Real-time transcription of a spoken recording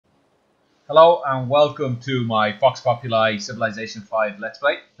Hello and welcome to my Vox Populi Civilization 5 Let's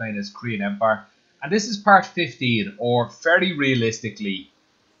Play, playing as Korean Empire. And this is part 15, or very realistically,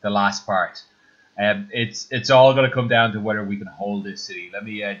 the last part. It's all going to come down to whether we can hold this city. Let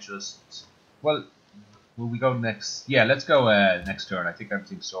me well, will we go next? Yeah, let's go next turn. I think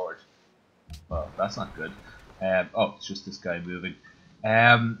everything's sorted. Well, that's not good. Oh, it's just this guy moving.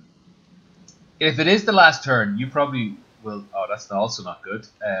 If it is the last turn, you probably will. Oh, that's also not good.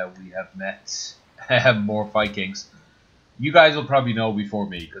 We have met more Vikings. You guys will probably know before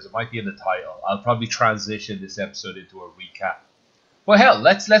me because it might be in the title. I'll probably transition this episode into a recap. But hell,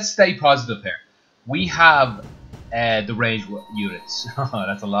 let's stay positive here. We have the range units.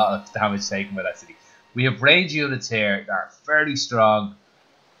 That's a lot of damage taken by that city. We have range units here that are fairly strong,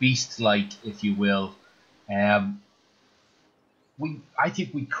 beast-like, if you will. I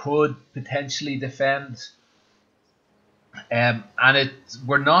think we could potentially defend, and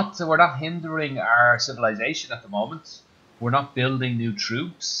we're not hindering our civilization at the moment. We're not building new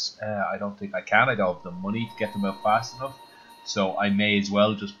troops. I don't think I can. I don't have the money to get them out fast enough, so I may as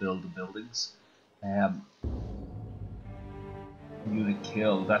well just build the buildings. Unit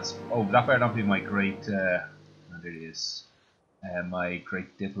kill. That better not be my great. There it is. My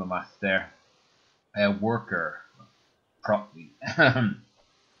great diplomat there. Worker. Probably.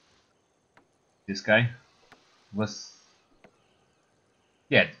 This guy was.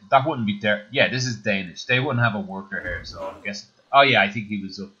 Yeah, that wouldn't be there. Yeah, this is Danish. They wouldn't have a worker here, so I guess. Oh yeah, I think he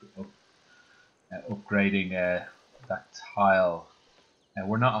was upgrading that tile.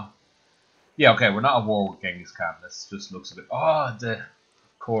 We're not. Yeah, okay, we're not at war with Genghis Khan. This just looks a bit. Oh, of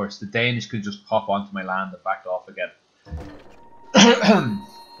course, the Danish could just pop onto my land and back off again.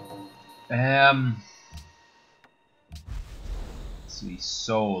 See,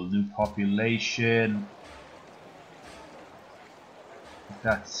 Seoul, new population.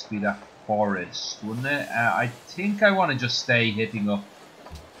 That's be that forest, wouldn't it? I think I want to just stay hitting up,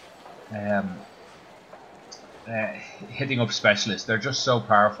 specialists. They're just so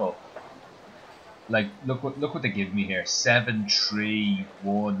powerful. Like, look what they give me here: 7, 3,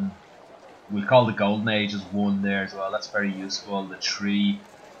 1. We'll call the Golden Age as 1 there as well. That's very useful. The 3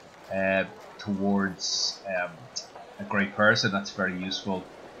 towards a great person. That's very useful.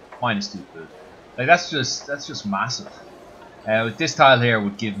 -2 food. Like that's just massive. This tile here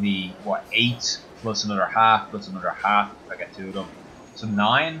would give me what, 8 plus another half plus another half if I get 2 of them. So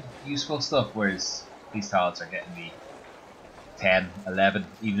 9 useful stuff. Whereas these tiles are getting me 10, 11,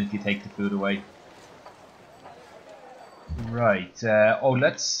 even if you take the food away. Right.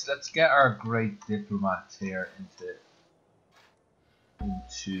 Let's get our great diplomat here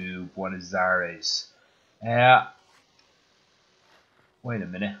into Buenos Aires. Wait a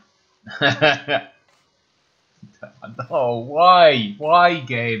minute. Oh, why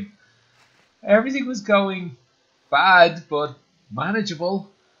game? Everything was going bad, but manageable.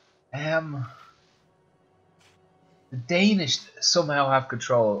 The Danish somehow have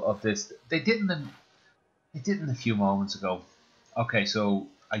control of this. They didn't a few moments ago. Okay, so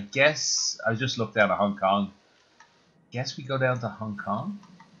I guess I just looked down at Hong Kong. Guess we go down to Hong Kong.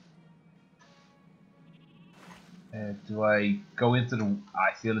 Do I go into the?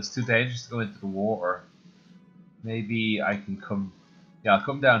 I feel it's too dangerous to go into the water. Maybe I can come. Yeah, I'll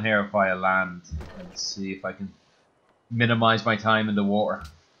come down here via land and see if I can minimize my time in the water.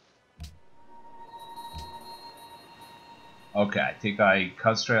 Okay, I think I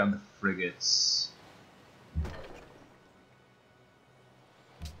concentrate on the frigates.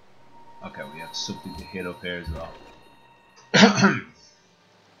 Okay, we have something to hit up here as well.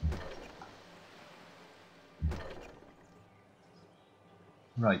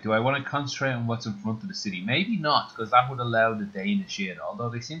 Right, do I want to concentrate on what's in front of the city? Maybe not, because that would allow the Danish in, although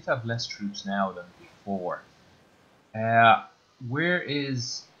they seem to have less troops now than before. Where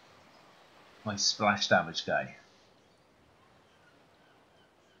is my splash damage guy?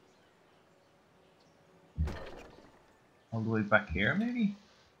 All the way back here, maybe?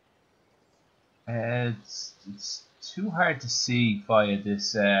 It's too hard to see via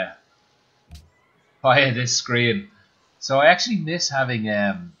this screen. So I actually miss having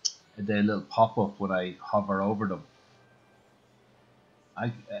the little pop-up when I hover over them.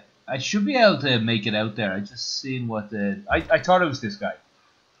 I should be able to make it out there. I just seen what I thought it was this guy.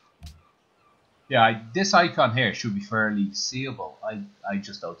 Yeah, this icon here should be fairly seeable. I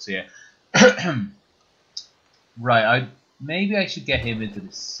just don't see it. Right, maybe I should get him into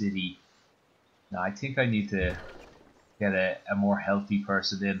the city. No, I think I need to get a more healthy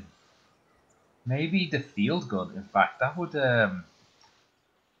person in. Maybe the field gun, in fact, that would give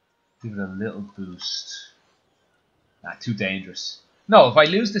it a little boost. Nah, too dangerous. No, if I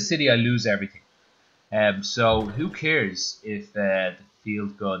lose the city, I lose everything. So who cares if the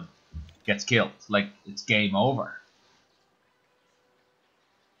field gun gets killed? Like, it's game over.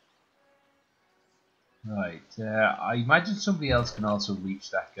 Right. I imagine somebody else can also reach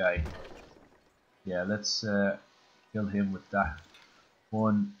that guy. Yeah, let's kill him with that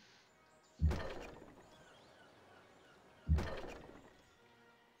one.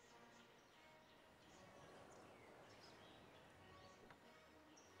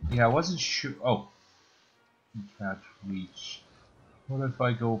 Yeah, I wasn't sure. Oh, you can't reach. What if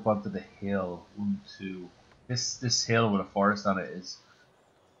I go up onto the hill? 1, 2. This hill with a forest on it is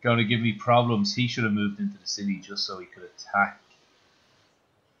going to give me problems. He should have moved into the city just so he could attack.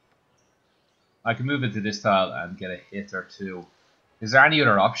 I can move into this tile and get a hit or two. Is there any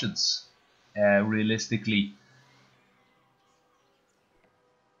other options? Realistically.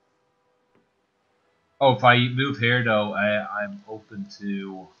 Oh, if I move here though, I'm open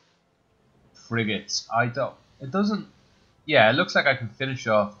to frigates. I don't. It doesn't. Yeah, it looks like I can finish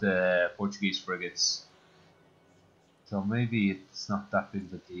off the Portuguese frigates. So maybe it's not that big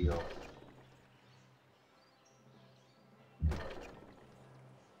of a deal.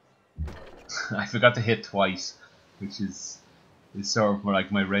 I forgot to hit twice, which is sort of more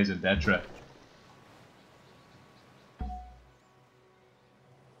like my raison d'etre.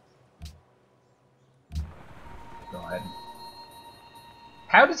 Go ahead.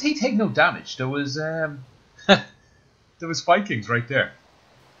 How did he take no damage? There was there was Vikings right there.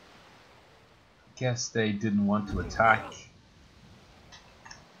 Guess they didn't want to attack.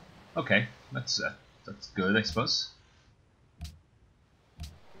 Okay, that's good, I suppose.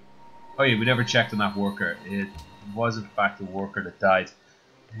 Oh yeah, we never checked on that worker. It was in fact a worker that died.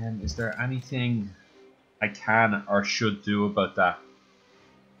 Is there anything I can or should do about that?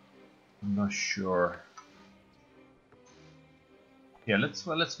 I'm not sure. Yeah,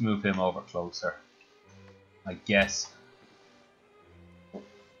 let's move him over closer, I guess.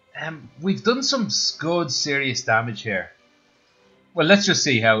 We've done some good serious damage here. Well, let's just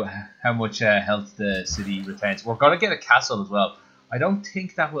see how much health the city retains. We're gonna get a castle as well. I don't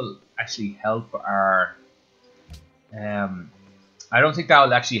think that will actually help our. I don't think that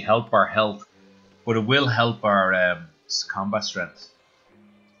will actually help our health, but it will help our combat strength.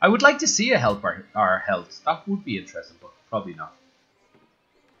 I would like to see it help our health. That would be interesting, but probably not.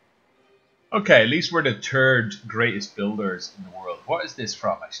 Okay, at least we're the third greatest builders in the world. What is this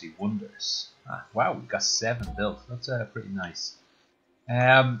from, actually? Wonders. Ah, wow, we've got 7 built. That's pretty nice.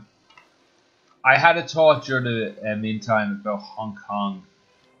 I had a thought during the meantime about Hong Kong.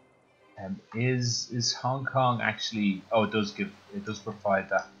 Is Hong Kong actually? Oh, it does provide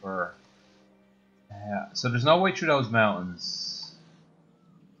that for. So there's no way through those mountains.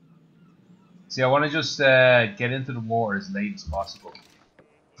 See, I want to just get into the water as late as possible.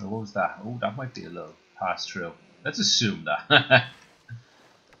 Oh, what was that? Oh, that might be a little pass through. Let's assume that.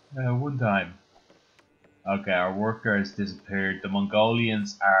 One time. Okay, our worker has disappeared. The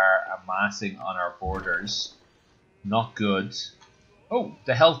Mongolians are amassing on our borders. Not good. Oh,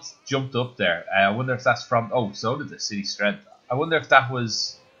 the health jumped up there. I wonder if that's from... Oh, so did the city strength. I wonder if that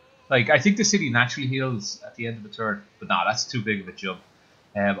was... Like, I think the city naturally heals at the end of the turn. But nah, that's too big of a jump.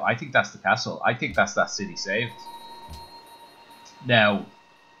 I think that's the castle. I think that's that city saved. Now...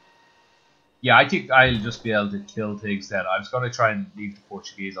 Yeah, I think I'll just be able to kill things then. I was going to try and leave the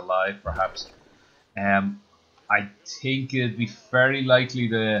Portuguese alive, perhaps. I think it'd be very likely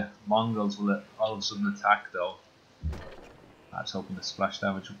the Mongols will all of a sudden attack, though. I was hoping the splash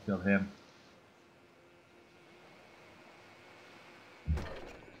damage would kill him.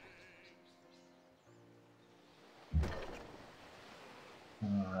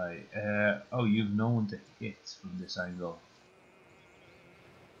 Alright. Oh, you've no one to hit from this angle.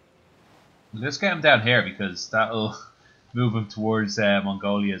 Let's get him down here because that'll move him towards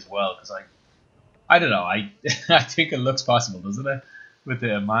Mongolia as well. Because I don't know. I think it looks possible, doesn't it? With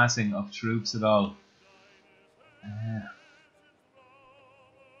the amassing of troops and all.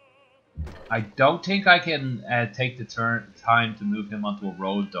 I don't think I can take the time to move him onto a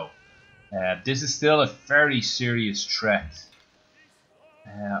road though. This is still a very serious threat.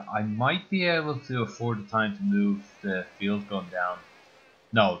 I might be able to afford the time to move the field gun down.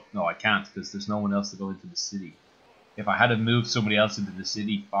 No, I can't because there's no one else to go into the city. If I had to move somebody else into the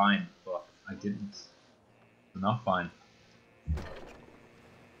city, fine, but I didn't. So not fine.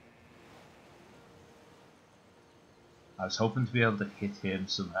 I was hoping to be able to hit him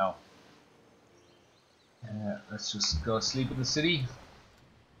somehow. Let's just go sleep in the city.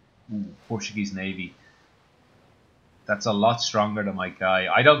 Ooh, Portuguese Navy. That's a lot stronger than my guy.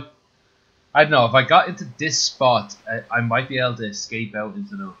 I don't I don't know, if I got into this spot, I might be able to escape out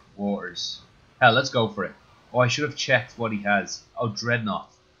into the waters. Hell, let's go for it. Oh, I should have checked what he has. Oh,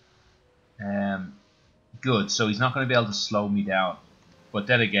 Dreadnought. Good, so he's not going to be able to slow me down. But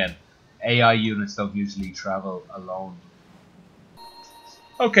then again, AI units don't usually travel alone.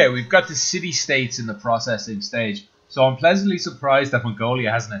 Okay, we've got the city-states in the processing stage. So I'm pleasantly surprised that Mongolia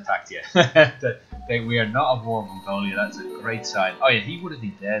hasn't attacked yet. We are not at war with Mongolia, that's a great sign. Oh yeah, he would have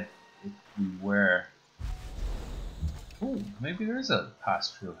been dead if we were. Oh, maybe there is a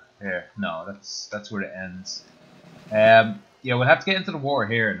pass-through here. No, that's where it ends. Yeah, we'll have to get into the war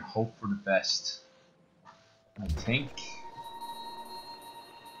here and hope for the best. I think.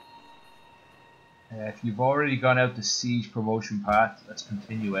 If you've already gone out the siege promotion path, let's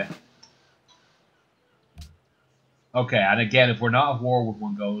continue it. Okay, and again, if we're not at war with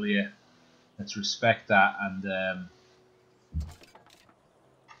Mongolia, let's respect that. And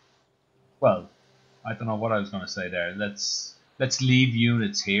well, I don't know what I was going to say there. Let's leave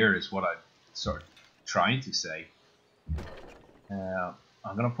units here, is what I'm sort of trying to say.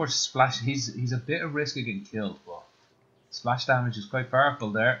 I'm going to push splash. He's a bit of risk of getting killed, but splash damage is quite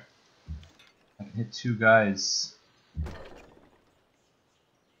powerful there. I can hit 2 guys.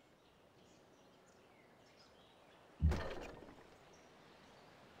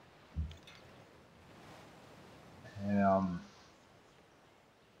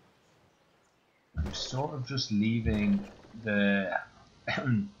 I'm sort of just leaving the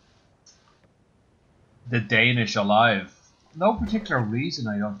the Danish alive. No particular reason,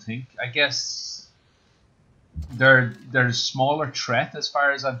 I don't think. I guess they're a smaller threat as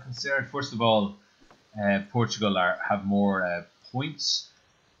far as I'm concerned. First of all, Portugal have more points.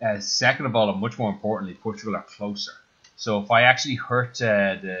 Second of all, and much more importantly, Portugal are closer. So if I actually hurt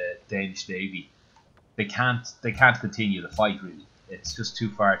the Danish navy, they can't continue the fight really. It's just too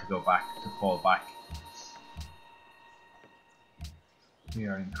far to go back, to fall back. We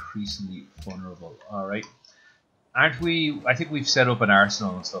are increasingly vulnerable. Alright. Aren't we? I think we've set up an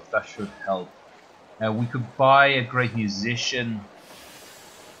arsenal and stuff. That should help. We could buy a great musician.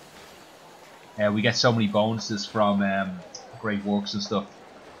 We get so many bonuses from great works and stuff.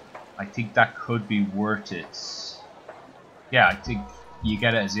 I think that could be worth it. Yeah, I think you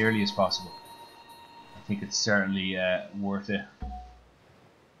get it as early as possible. I think it's certainly worth it.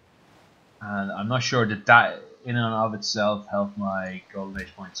 And I'm not sure that in and of itself helped my golden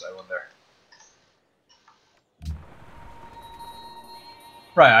age points, I wonder.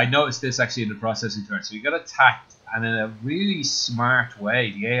 Right, I noticed this actually in the processing turn. So you got attacked, and in a really smart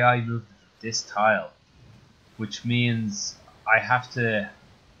way, the AI moved this tile, which means I have to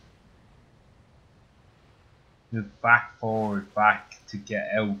move back, forward, back to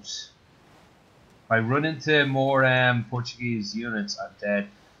get out. If I run into more Portuguese units, I'm dead.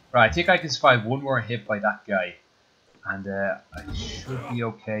 Right, I think I can survive one more hit by that guy, and I should be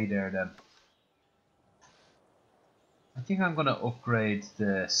okay there then. I think I'm going to upgrade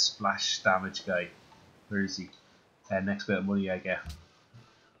the splash damage guy. Where is he? Next bit of money I get.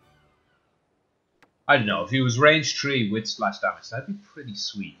 I don't know, if he was range 3 with splash damage, that'd be pretty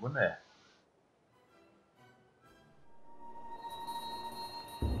sweet, wouldn't it?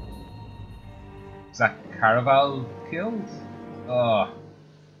 Is that Caraval killed? Oh,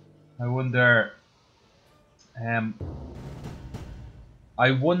 I wonder.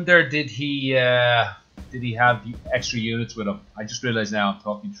 I wonder, did he have extra units with him? I just realised now I'm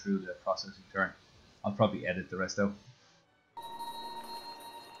talking through the processing turn. I'll probably edit the rest out.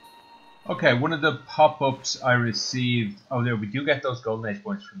 Okay, one of the pop-ups I received. Oh, there we do get those golden age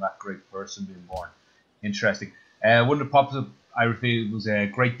points from that great person being born. Interesting. One of the pop-ups I received was a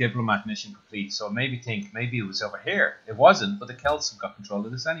great diplomat mission complete. So maybe it was over here. It wasn't, but the Celts have got control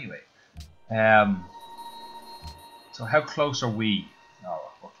of this anyway. So how close are we?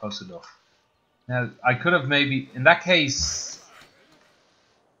 Oh, we're close enough. Now I could have maybe, in that case,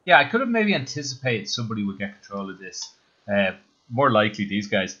 yeah, I could have maybe anticipated somebody would get control of this. More likely these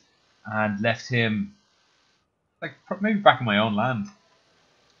guys. And left him, like, maybe back in my own land.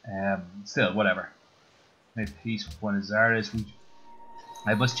 Still, whatever. Make peace with Buenos Aires.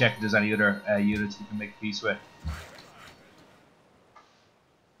 I must check if there's any other units we can make peace with.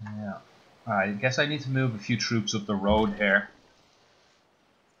 Yeah. Alright, I guess I need to move a few troops up the road here.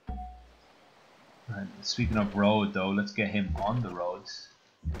 Right, speaking of road, though, let's get him on the roads.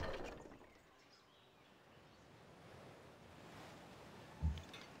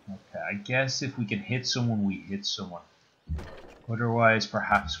 Okay, I guess if we can hit someone, we hit someone. Otherwise,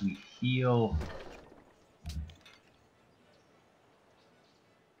 perhaps we heal.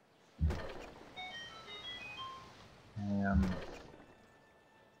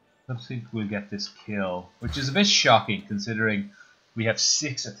 I don't think we'll get this kill, which is a bit shocking considering we have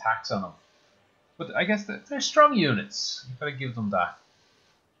 6 attacks on them. But I guess they're strong units. You've got to give them that.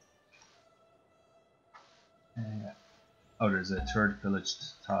 Oh, there's a third pillaged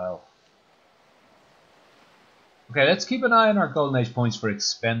tile. Okay, let's keep an eye on our Golden Age points for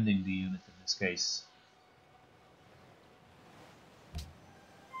expending the unit in this case.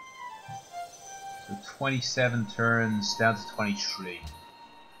 So 27 turns down to 23.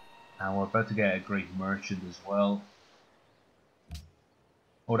 And we're about to get a great merchant as well.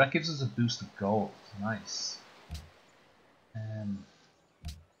 Oh, that gives us a boost of gold. Nice.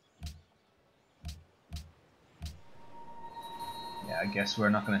 Yeah, I guess we're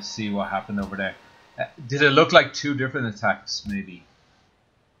not going to see what happened over there. Did it look like 2 different attacks, maybe?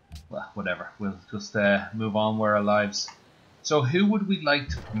 Well, whatever. We'll just move on with our lives. So, who would we like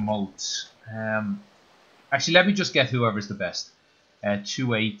to promote? Actually, let me just get whoever's the best.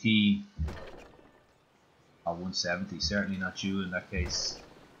 280. Oh, 170. Certainly not you in that case.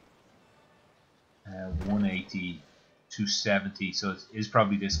 180. 270. So, it is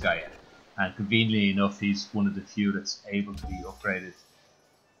probably this guy. And conveniently enough, he's one of the few that's able to be upgraded.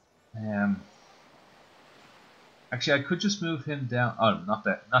 Actually, I could just move him down. Oh, not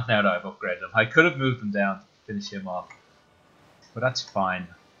now that I've upgraded him. I could have moved him down to finish him off, but that's fine.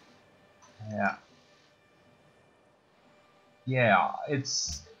 Yeah.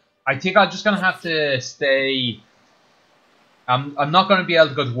 I think I'm just gonna have to stay. I'm not going to be able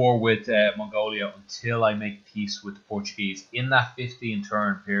to go to war with Mongolia until I make peace with the Portuguese. In that 15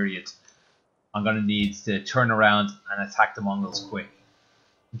 turn period, I'm going to need to turn around and attack the Mongols quick.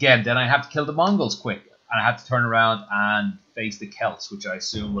 Again, then I have to kill the Mongols quick. And I have to turn around and face the Celts, which I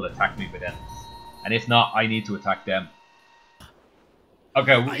assume will attack me by then. And if not, I need to attack them.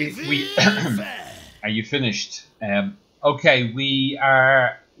 Okay, we are you finished? Okay, we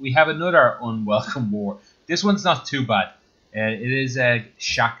have another unwelcome war. This one's not too bad. It is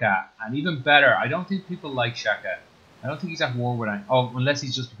Hwach'a, and even better, I don't think people like Hwach'a. I don't think he's at war with any. Oh, unless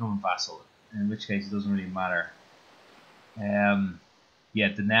he's just becoming vassal, in which case it doesn't really matter. Yeah,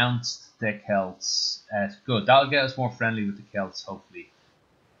 denounced the Celts. Good, that'll get us more friendly with the Celts, hopefully.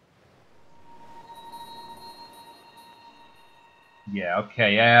 Yeah,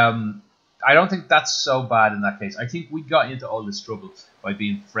 okay. I don't think that's so bad in that case. I think we got into all this trouble by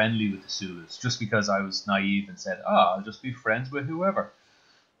being friendly with the Zulus, just because I was naive and said, oh, I'll just be friends with whoever.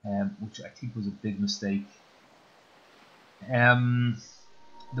 Which I think was a big mistake. The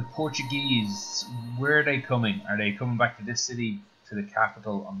Portuguese, where are they coming? Are they coming back to this city? To the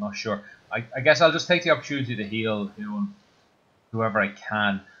capital? I'm not sure. I guess I'll just take the opportunity to heal whoever I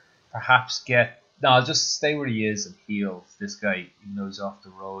can. Perhaps get... No, I'll just stay where he is and heal this guy, even though he's off the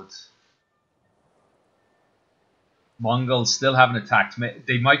road. Mongols still haven't attacked.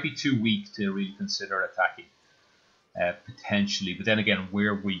 They might be too weak to really consider attacking. Potentially. But then again,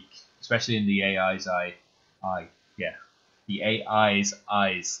 we're weak. Especially in the AI's eye. Yeah. The AI's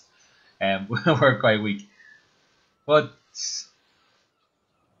eyes. We're quite weak. But...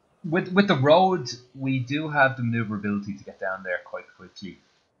 With the road, we do have the maneuverability to get down there quite quickly.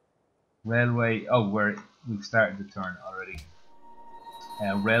 Railway, oh, we've started the turn already.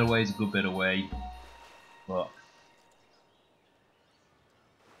 Railway is a good bit away, but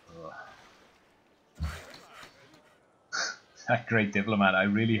that great diplomat, I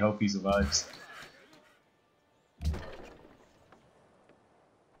really hope he survives.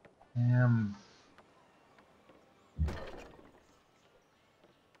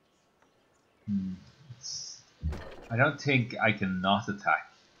 I don't think I can not attack.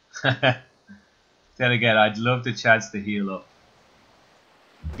 Then again, I'd love the chance to heal up.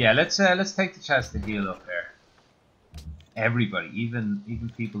 Yeah, let's take the chance to heal up here. Everybody, even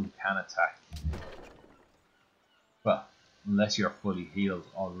people who can attack. Well, unless you're fully healed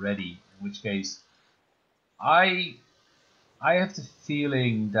already, in which case, I have the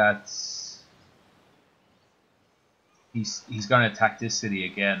feeling that he's going to attack this city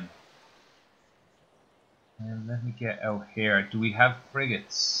again. And let me get out here. Do we have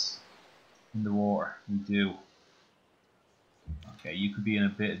frigates in the war? We do. Okay, you could be in a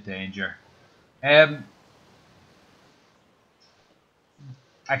bit of danger.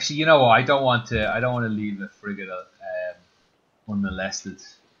 Actually, you know what? I don't want to leave a frigate unmolested.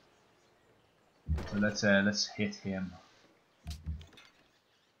 So let's hit him.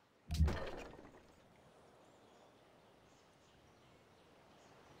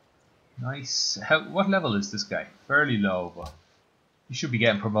 Nice. What level is this guy? Fairly low, but he should be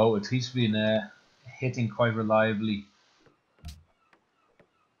getting promoted. He's been hitting quite reliably.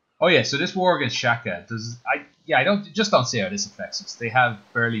 Oh yeah, so this war against Hwach'a, yeah, I don't see how this affects us. They have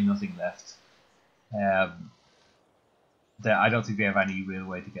barely nothing left. I don't think they have any real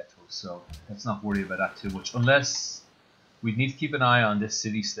way to get to us, so let's not worry about that too much. Unless we need to keep an eye on this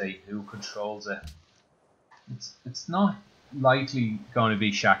city-state, who controls it. It's not likely going to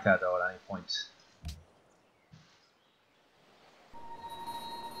be Hwach'a though at any point.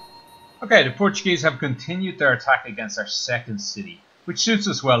 Okay, the Portuguese have continued their attack against our second city, which suits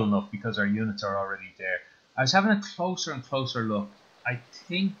us well enough because our units are already there. I was having a closer and closer look. I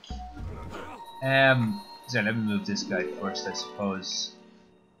think so let me move this guy first, I suppose.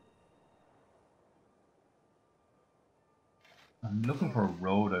 I'm looking for a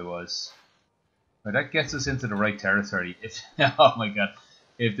road. But that gets us into the right territory. If oh my god,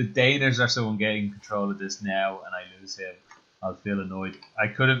 if the Danish are someone getting control of this now and I lose him, I'll feel annoyed.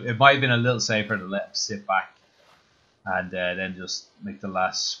 It might have been a little safer to let him sit back and then just make the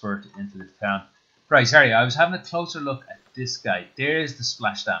last spurt into the town. Right, sorry, I was having a closer look at this guy. There's the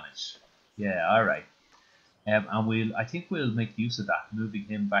splash damage. Yeah, all right. And I think we'll make use of that, moving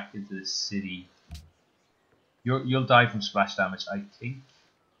him back into the city. You'll die from splash damage, I think.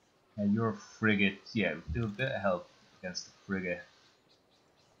 And your frigate, yeah, do a bit of help against the frigate.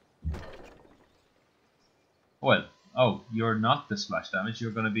 Well, oh, you're not the splash damage.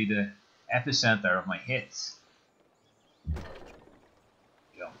 You're going to be the epicenter of my hits.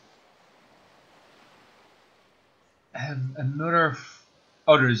 Another.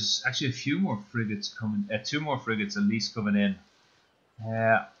 Oh, there's actually a few more frigates coming. 2 more frigates at least coming in.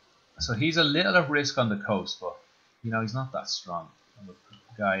 So he's a little at risk on the coast, but you know he's not that strong of a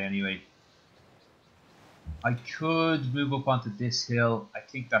guy anyway. I could move up onto this hill. I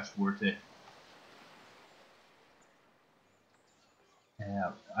think that's worth it.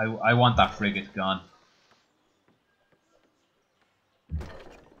 I want that frigate gone.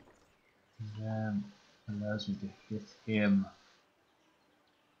 Allows me to hit him.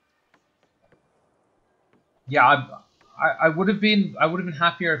 Yeah, I would have been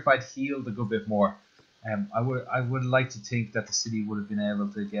happier if I'd healed a good bit more. I would like to think that the city would have been able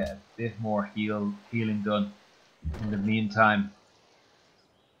to get a bit more healing done in the meantime.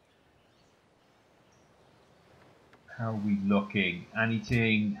 How are we looking?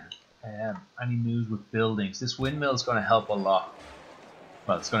 Anything? Any news with buildings? This windmill is going to help a lot.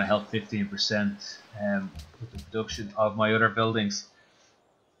 Well, it's going to help 15% with the production of my other buildings.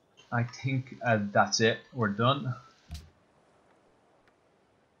 I think that's it. We're done.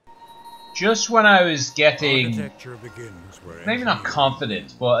 Just when I was getting maybe not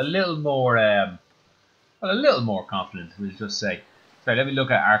confident, but a little more confident, we'll just say. So let me look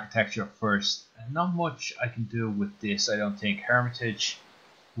at architecture first. Not much I can do with this, I don't think. Hermitage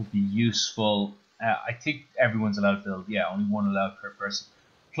would be useful. I think everyone's allowed to build, yeah, only 1 allowed per person.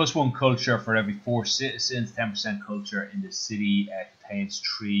 +1 culture for every 4 citizens, 10% culture in the city, contains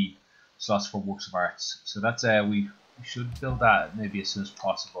 3 slots for works of arts. So that's we should build that maybe as soon as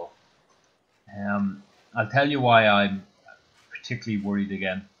possible. I'll tell you why I'm particularly worried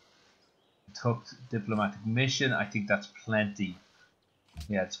again. Took diplomatic mission, I think that's plenty.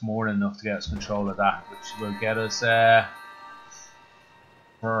 Yeah, it's more than enough to get us control of that, which will get us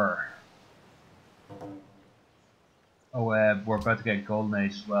we're about to get Golden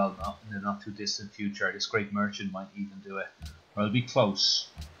Age as well, in the not too distant future. This great merchant might even do it. Or it'll be close.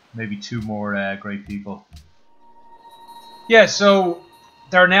 Maybe 2 more great people. Yeah, so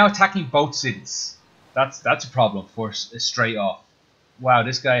they're now attacking both cities. That's a problem for straight off. Wow,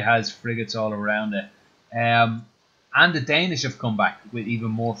 this guy has frigates all around it. And the Danish have come back with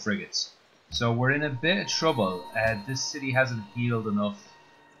even more frigates. So we're in a bit of trouble. This city hasn't healed enough.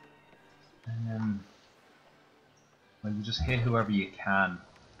 Well, you just hit whoever you can.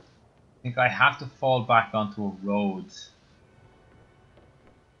 I think I have to fall back onto a road.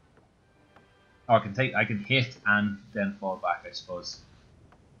 Oh, I can hit and then fall back, I suppose.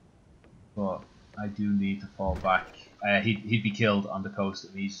 But I do need to fall back. He'd be killed on the coast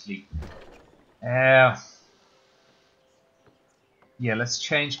immediately. Yeah, let's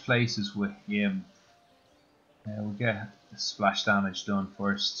change places with him. We'll get the splash damage done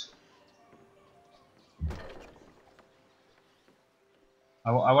first. I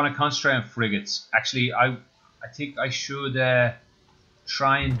want to concentrate on frigates. Actually, I think I should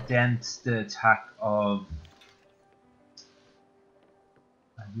try and dent the attack of...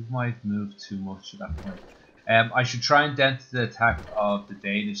 You might have moved too much at that point. I should try and dent the attack of the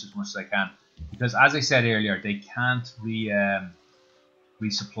Danish as much as I can. Because as I said earlier, they can't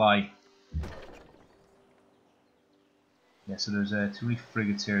resupply. Yeah, so there's 2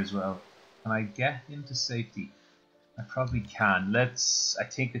 frigates here as well. Can I get him to safety? I probably can. I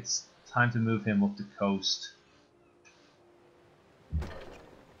think it's time to move him up the coast.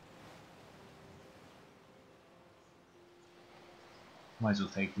 Might as well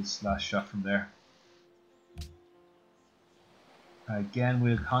take this last shot from there. Again,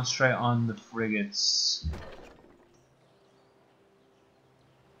 we'll concentrate on the frigates.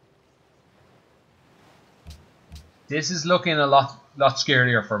 This is looking a lot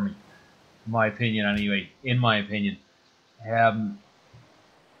scarier for me, in my opinion. Anyway, in my opinion,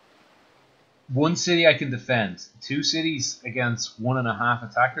 one city I can defend, 2 cities against 1.5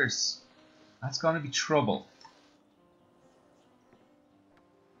 attackers. That's going to be trouble.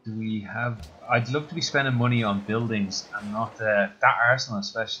 Do we have? I'd love to be spending money on buildings and not that arsenal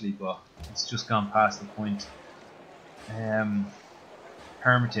especially, but it's just gone past the point.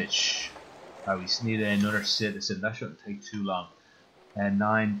 Hermitage. Oh, we just need another citizen. That shouldn't take too long. And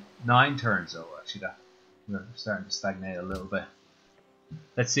nine turns though. Actually, that we're starting to stagnate a little bit.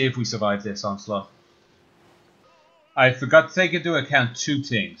 Let's see if we survive this onslaught. I forgot to take into account 2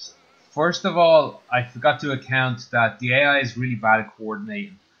 things. First of all, I forgot to account that the AI is really bad at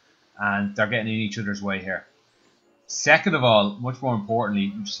coordinating, and they're getting in each other's way here. Second of all, much more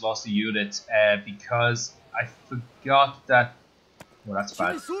importantly, we just lost a unit because I forgot that. Well, that's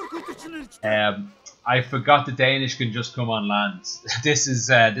bad. I forgot the Danish can just come on land. This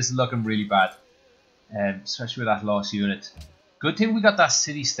is looking really bad, especially with that lost unit. Good thing we got that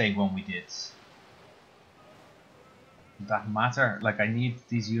city-state when we did. Does that matter? Like, I need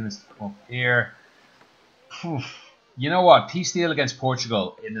these units to come up here. You know what? Peace deal against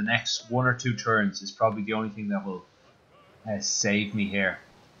Portugal in the next 1 or 2 turns is probably the only thing that will save me here.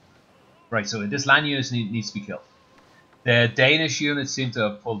 Right, so this land unit needs to be killed. The Danish units seem to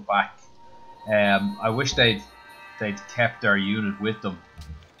have pulled back. I wish they'd kept their unit with them.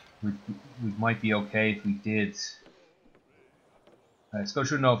 We might be okay if we did. Let's go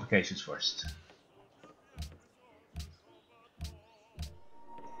through notifications first.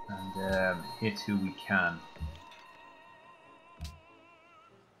 And hit who we can.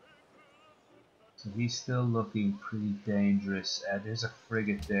 So he's still looking pretty dangerous. There's a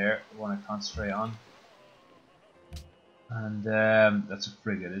frigate there I want to concentrate on. And that's a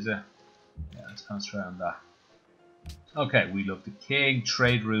frigate, is it? Yeah, let's concentrate on that. Okay, we look the king,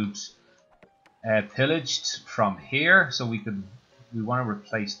 trade route pillaged from here, so we want to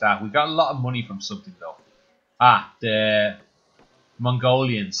replace that. We got a lot of money from something though. The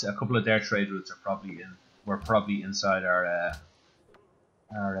Mongolians, a couple of their trade routes were probably inside our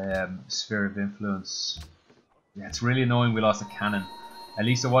sphere of influence. Yeah, it's really annoying we lost a cannon. At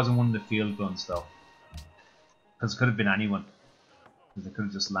least it wasn't one of the field guns though, because it could have been anyone. Because they could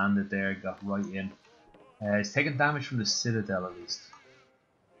have just landed there, got right in. It's taking damage from the citadel at least.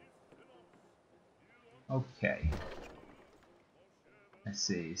 Okay. Let's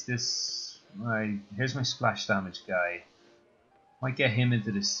see. Is this my? Here's my splash damage guy. Might get him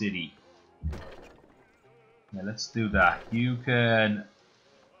into the city. Yeah, let's do that. You can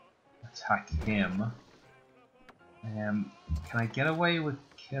attack him. Can I get away with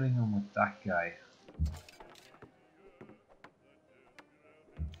killing him with that guy?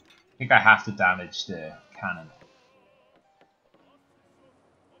 I think I have to damage the cannon.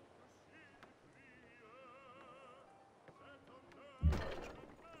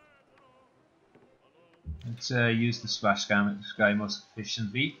 Let's use the splash damage guy most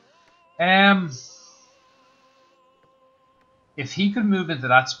efficiently. If he could move into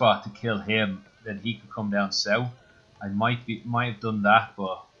that spot to kill him, then he could come down south. I might have done that,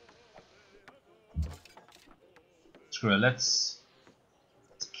 but screw it. Let's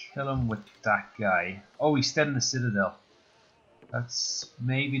kill him with that guy. Oh, he's dead in the citadel. That's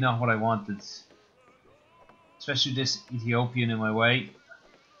maybe not what I wanted, especially this Ethiopian in my way.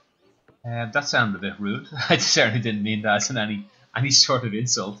 That sounded a bit rude. I certainly didn't mean that as in any sort of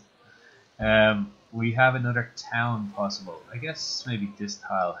insult. We have another town possible. I guess maybe this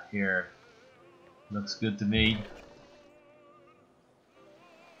tile here looks good to me.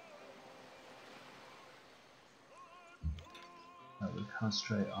 We'll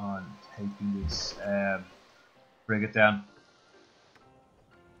concentrate on taking this frigate down.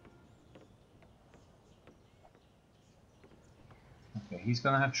 Okay, he's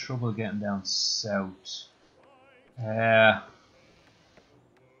gonna have trouble getting down south. I'm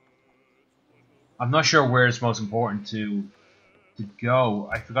not sure where it's most important to go.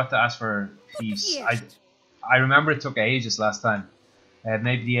 I forgot to ask for peace. I remember it took ages last time.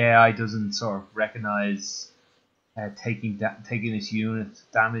 Maybe the AI doesn't sort of recognize taking this unit,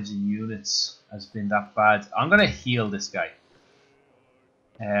 damaging units has been that bad. I'm gonna heal this guy.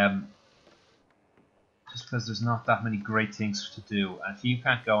 Just because there's not that many great things to do, and if you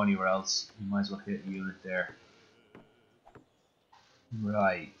can't go anywhere else, you might as well hit a unit there.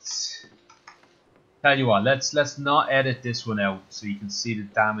 Right. Tell you what, let's not edit this one out so you can see the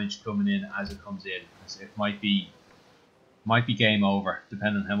damage coming in as it comes in, because it might be game over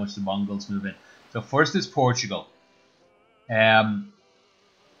depending on how much the Mongols move in. So first is Portugal. So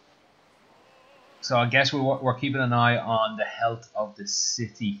I guess we're keeping an eye on the health of the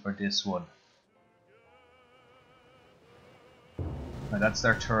city for this one. Right, that's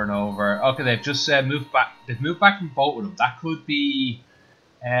their turnover. Okay, they've just moved back. They've moved back from both of them. That could be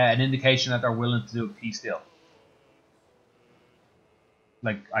an indication that they're willing to do a peace deal.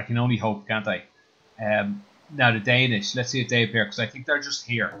 Like, I can only hope, can't I? Now the Danish, let's see if they appear, because I think they're just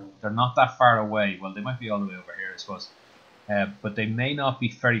here. They're not that far away. Well, they might be all the way over here, I suppose. But they may not be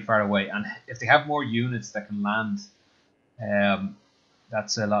very far away. And if they have more units that can land,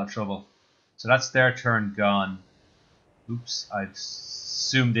 that's a lot of trouble. So that's their turn gone. Oops, I've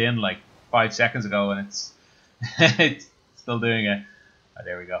zoomed in like 5 seconds ago and it's, it's still doing it. Oh,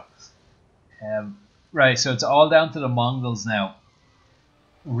 there we go. Right, so it's all down to the Mongols now.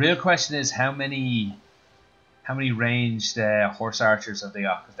 Real question is how many ranged horse archers have they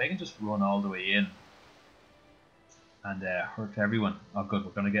got? Because they can just run all the way in and hurt everyone. Oh good,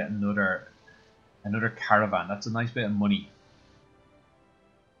 we're going to get another caravan. That's a nice bit of money.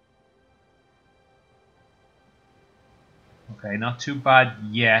 Okay, not too bad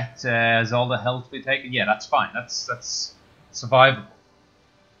yet. Has all the health been taken? Yeah, that's fine. That's survivable.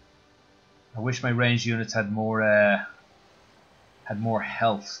 I wish my ranged units had more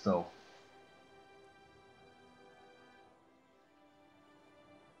health though.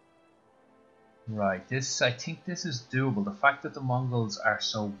 Right, I think this is doable. The fact that the Mongols are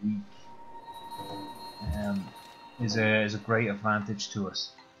so weak is a great advantage to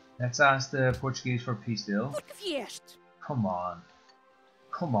us. Let's ask the Portuguese for a peace deal. Come on,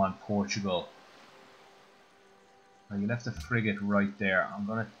 Portugal. Oh, you left a frigate right there. I'm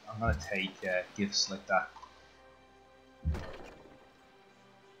gonna take gifts like that.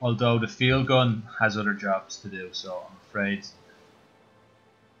 Although the field gun has other jobs to do, so I'm afraid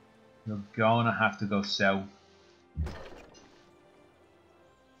you're gonna have to go south.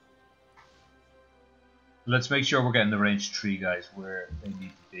 Let's make sure we're getting the range 3 guys where they need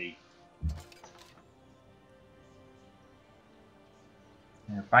to be.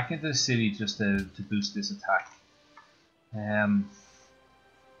 Back into the city just to boost this attack. I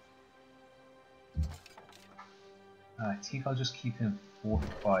think I'll just keep him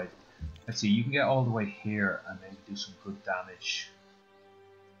fortified. Let's see, you can get all the way here and maybe do some good damage.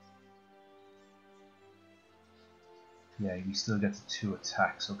 Yeah, we still get the 2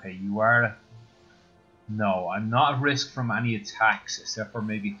 attacks. Okay, you are... No, I'm not at risk from any attacks except for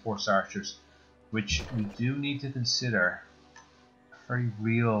maybe horse archers, which we do need to consider. Very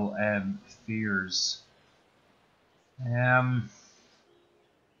real fears.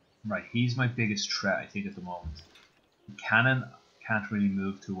 Right, he's my biggest threat, I think, at the moment. The cannon can't really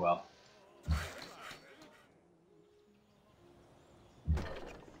move too well.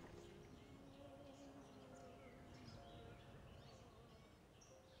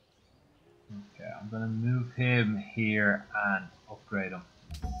 Okay, I'm going to move him here and upgrade him.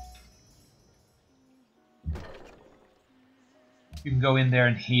 You can go in there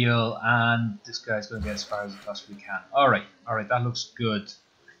and heal, and this guy's going to get as far as he possibly can. Alright, that looks good.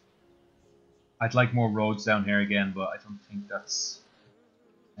 I'd like more roads down here again, but I don't think that's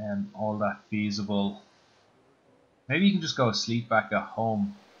all that feasible. Maybe you can just go asleep back at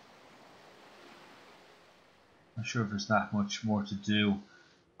home. Not sure if there's that much more to do.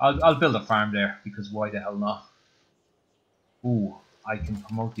 I'll build a farm there, because why the hell not? Ooh, I can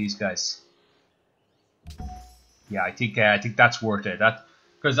promote these guys. Yeah, I think that's worth it. That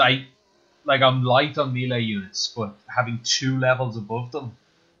because I'm light on melee units, but having 2 levels above them,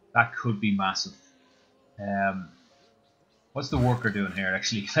 that could be massive. What's the worker doing here?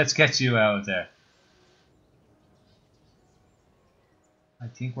 Actually, let's get you out there. I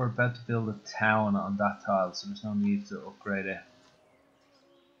think we're about to build a town on that tile, so there's no need to upgrade it.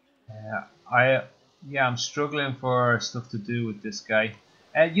 I'm struggling for stuff to do with this guy.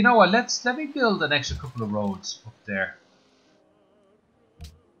 You know what? Let me build an extra couple of roads up there,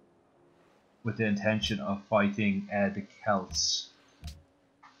 with the intention of fighting the Celts.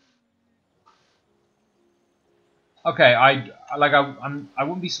 Okay, I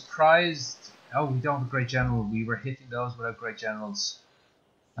wouldn't be surprised. Oh, we don't have a great general. We were hitting those without great generals.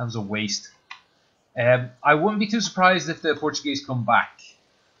 That was a waste. I wouldn't be too surprised if the Portuguese come back,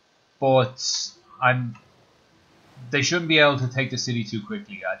 but they shouldn't be able to take the city too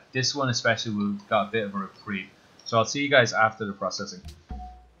quickly. This one especially will got a bit of a reprieve. So I'll see you guys after the processing.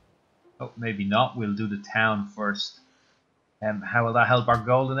 Oh, maybe not. We'll do the town first. How will that help our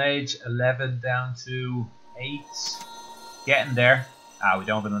golden age? 11 down to 8. Getting there. We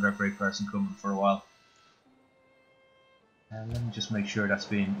don't have another great person coming for a while. Let me just make sure that's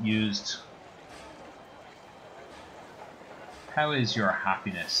being used. How is your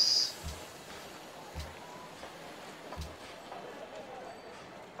happiness?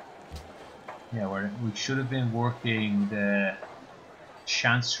 Yeah, we should have been working the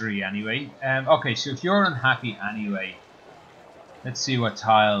chancery anyway. Okay, so if you're unhappy anyway, let's see what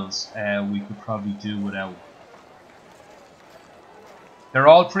tiles we could probably do without. They're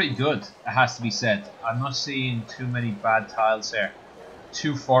all pretty good, it has to be said. I'm not seeing too many bad tiles there.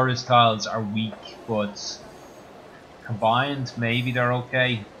 2 forest tiles are weak, but combined, maybe they're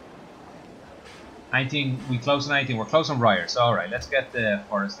okay. Anything, we close on anything. We're close on rioters. Alright, let's get the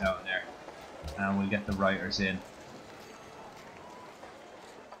forest out in there. And we'll get the rioters in.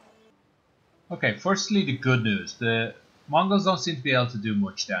 Okay, firstly, the good news. The Mongols don't seem to be able to do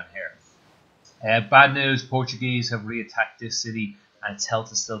much down here. Bad news, Portuguese have re-attacked this city and its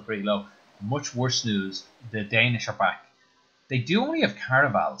health is still pretty low. Much worse news, the Danish are back. They do only have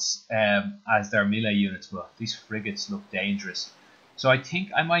caravals as their melee units, but these frigates look dangerous. So I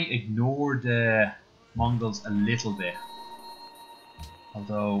think I might ignore the Mongols a little bit.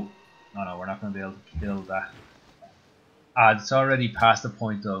 Although, no, we're not going to be able to kill that. It's already past the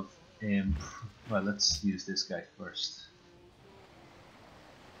point of, well, let's use this guy first.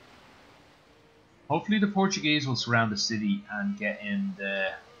 Hopefully the Portuguese will surround the city and get in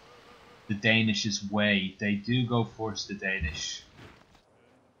the Danish's way. They do go first, the Danish.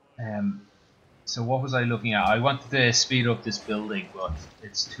 So what was I looking at? I wanted to speed up this building, but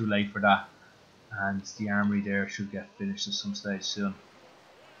it's too late for that. And the armory there should get finished at some stage soon.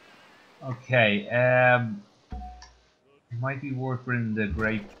 Okay, it might be worth bringing the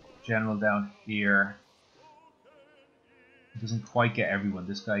Great General down here. It doesn't quite get everyone.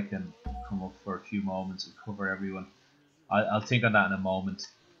 This guy can come up for a few moments and cover everyone. I'll think on that in a moment.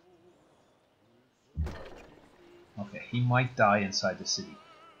 Okay, he might die inside the city.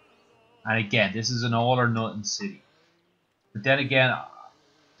 And again, this is an all or nothing city. But then again,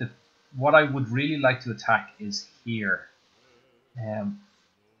 what I would really like to attack is here.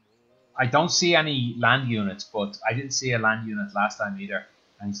 I don't see any land units, but I didn't see a land unit last time either.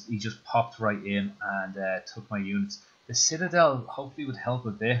 And he just popped right in and took my units. The citadel hopefully would help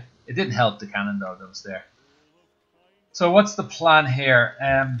a bit. It didn't help the cannon though that was there. So what's the plan here?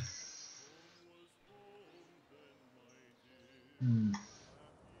 How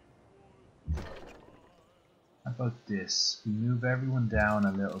about this? We move everyone down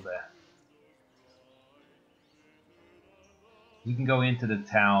a little bit. He can go into the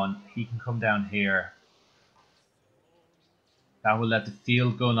town. He can come down here. That will let the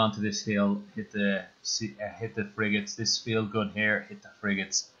field gun onto this hill hit the frigates. This field gun here hit the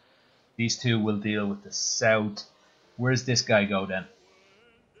frigates. These two will deal with the south. Where's this guy go then?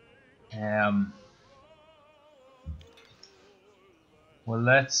 Well,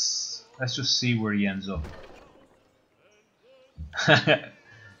 let's just see where he ends up.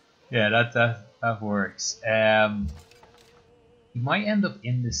 Yeah, that works. He might end up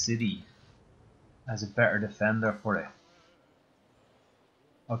in the city as a better defender for it.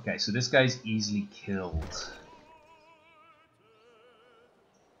 Okay, so this guy's easily killed.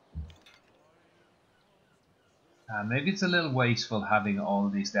 Maybe it's a little wasteful having all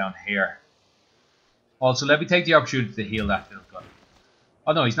of these down here. Also, let me take the opportunity to heal that field gun.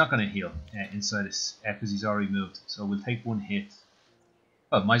 Oh no, he's not going to heal inside this because he's already moved. So we'll take 1 hit.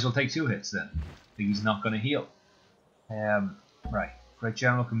 Well, might as well take 2 hits then. I think he's not going to heal. Right, Great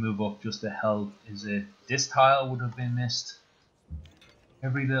General can move up just to help. Is it this tile would have been missed?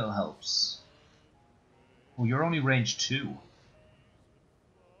 Every little helps. Oh, you're only range 2.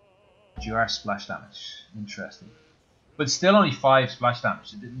 But you are splash damage. Interesting. But still only 5 splash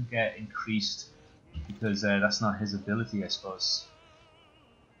damage. It didn't get increased because that's not his ability, I suppose.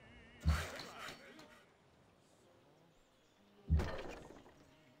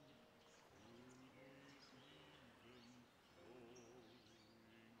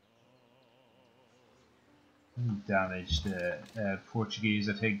 Damage the Portuguese,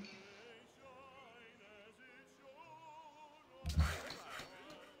 I think.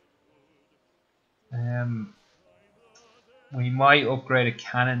 We might upgrade a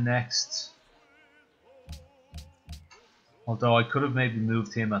cannon next. Although I could have maybe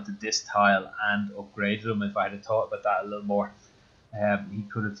moved him onto this tile and upgraded him if I had thought about that a little more. He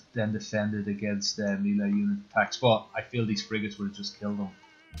could have then defended against melee unit attacks, but I feel these frigates would have just killed him.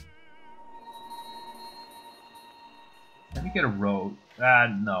 Let me get a road.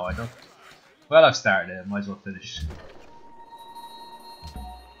 No, I don't. Well, I've started it. Might as well finish.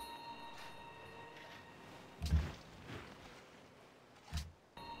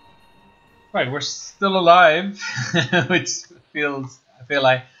 Right, we're still alive, which I feel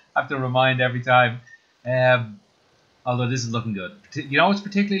like I have to remind every time. Um, although this is looking good. You know what's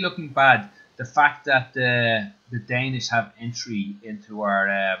particularly looking bad? The fact that the Danish have entry into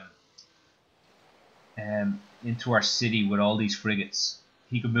our city with all these frigates.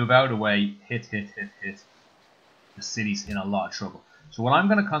 He could move out of the way, hit. The city's in a lot of trouble. So what I'm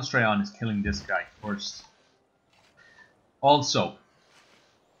going to concentrate on is killing this guy first. Also,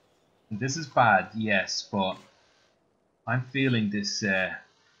 this is bad, yes, but I'm feeling this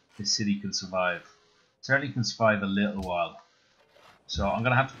city can survive. Certainly can survive a little while. So I'm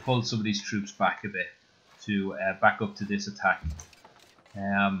going to have to pull some of these troops back a bit to back up to this attack.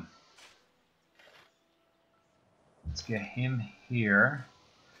 Let's get him here.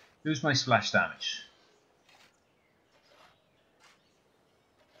 Who's my splash damage?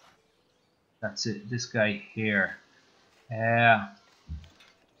 That's it. This guy here.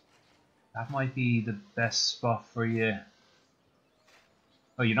 That might be the best spot for you.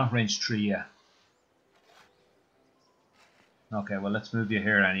 Oh, you're not range 3 yet. Okay, well let's move you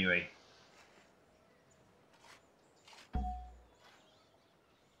here anyway.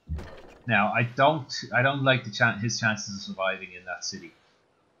 Now I don't like his chances of surviving in that city.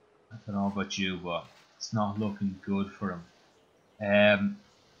 I don't know about you, but it's not looking good for him.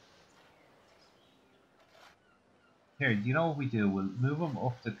 Here, you know what we do? We'll move him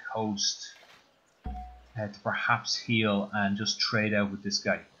up the coast to perhaps heal and just trade out with this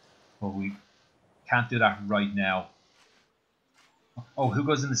guy. But we can't do that right now. Oh, who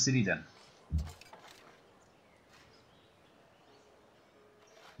goes in the city then? I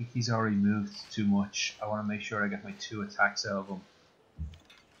think he's already moved too much. I want to make sure I get my 2 attacks out of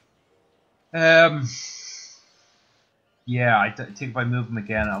him. Yeah, I think if I move him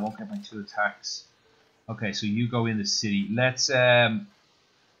again, I won't get my 2 attacks. Okay, so you go in the city. Let's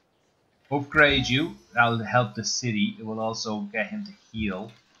upgrade you. That'll help the city. It will also get him to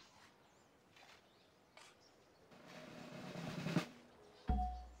heal.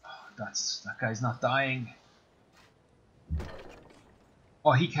 Oh, that guy's not dying.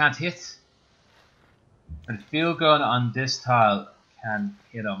 Oh, he can't hit. But the field gun on this tile can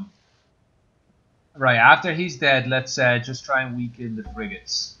hit him. Right, after he's dead, let's just try and weaken the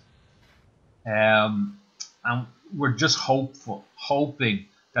frigates. And we're just hoping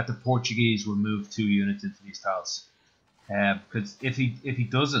that the Portuguese will move 2 units into these tiles. Because if he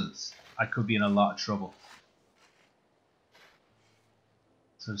doesn't, I could be in a lot of trouble.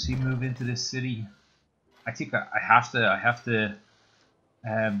 So does he move into this city? I think I have to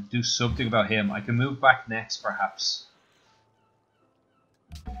do something about him. I can move back next, perhaps.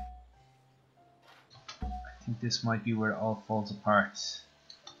 I think this might be where it all falls apart.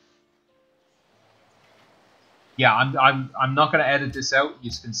 Yeah, I'm not going to edit this out. You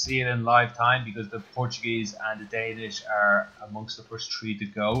can see it in live time because the Portuguese and the Danish are amongst the first 3 to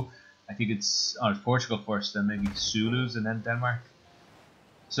go. I think it's Portugal first, then maybe the Zulus, and then Denmark.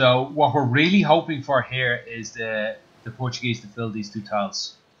 So what we're really hoping for here is the Portuguese to fill these 2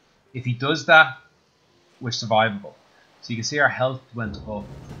 tiles. If he does that, we're survivable. So you can see our health went up.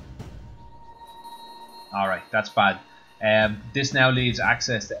 Alright, that's bad. This now leaves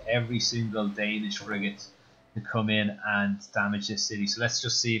access to every single Danish frigate to come in and damage this city. So let's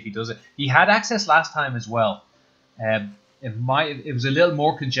just see if he does it. He had access last time as well. It was a little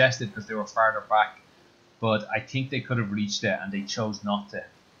more congested because they were farther back, but I think they could have reached it and they chose not to.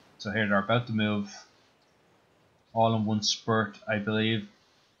 So here they're about to move, all in one spurt, I believe.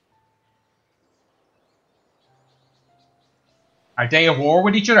 Are they at war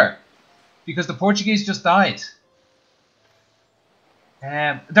with each other? Because the Portuguese just died.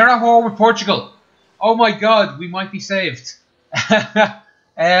 They're at war with Portugal. Oh my god, we might be saved.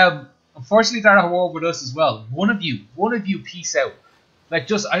 Unfortunately, they're at war with us as well. One of you, peace out. Like,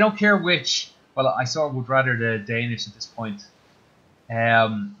 just, I don't care which. Well, I sort of would rather the Danish at this point.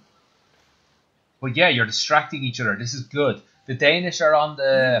 But yeah, you're distracting each other. This is good. The Danish are on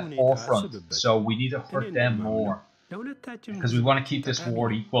the forefront, so we need to hurt them more. Because we want to keep this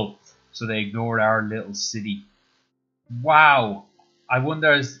war equal, so they ignored our little city. Wow. I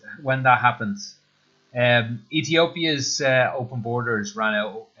wonder when that happens. Ethiopia's open borders ran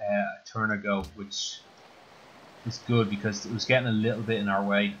out a turn ago, which is good because it was getting a little bit in our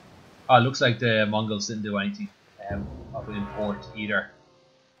way. Oh, it looks like the Mongols didn't do anything of import either.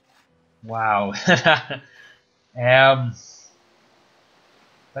 Wow.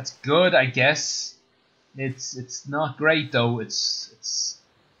 That's good, I guess. It's not great though.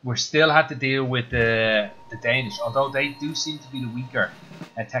 We still have to deal with the Danish, although they do seem to be the weaker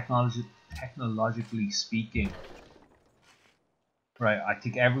technologically speaking. Right, I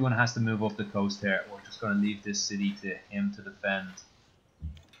think everyone has to move up the coast here. We're just going to leave this city to him to defend.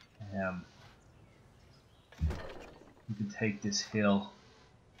 You can take this hill.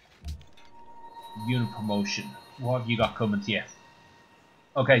 Unit promotion. What have you got coming to you?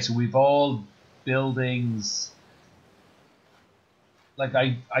 Okay, so we've all buildings. Like,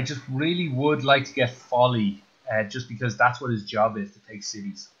 I just really would like to get Folly, just because that's what his job is, to take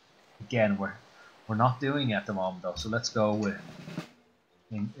cities. Again, we're not doing it at the moment though, so let's go with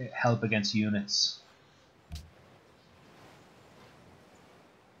help against units.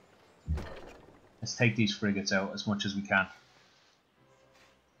 Let's take these frigates out as much as we can.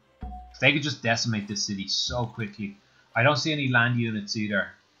 They could just decimate this city so quickly. I don't see any land units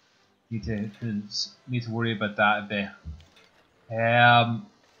either. Need to worry about that a bit.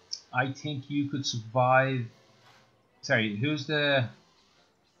 I think you could survive. Sorry, who's the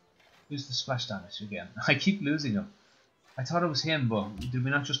splash damage again? I keep losing him. I thought it was him, but did we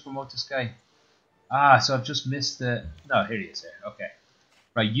not just promote this guy? Ah, so I've just missed the. No, here he is. Here. Okay.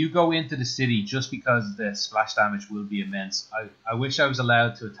 Right, you go into the city just because the splash damage will be immense. I wish I was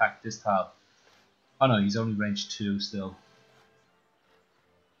allowed to attack this tile. Oh no, he's only range 2 still.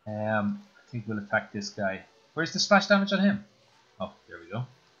 I think we'll attack this guy. Where's the splash damage on him? Oh, there we go.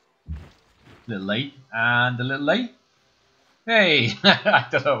 A little late, and a little late. Hey! I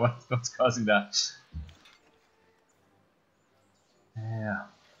don't know what's causing that. Yeah.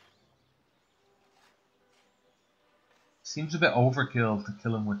 Seems a bit overkill to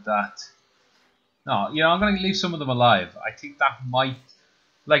kill him with that. No, you know, I'm going to leave some of them alive. I think that might...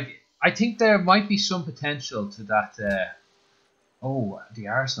 Like, I think there might be some potential to that... oh, the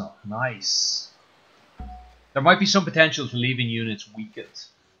arsenal. Nice. There might be some potential to leaving units weakened.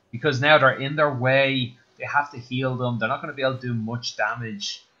 Because now they're in their way. They have to heal them. They're not going to be able to do much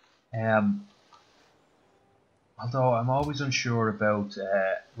damage. Although I'm always unsure about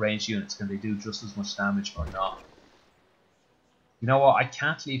ranged units. Can they do just as much damage or not? You know what? I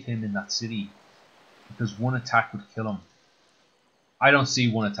can't leave him in that city. Because one attack would kill him. I don't see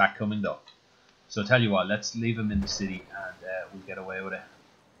one attack coming though. So I'll tell you what. Let's leave him in the city. And we'll get away with it.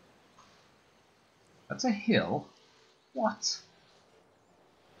 That's a hill? What?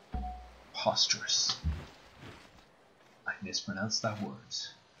 Preposterous. I mispronounced that word.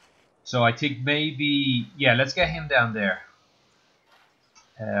 So I think maybe... Yeah, let's get him down there.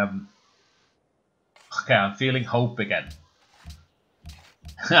 Okay, I'm feeling hope again.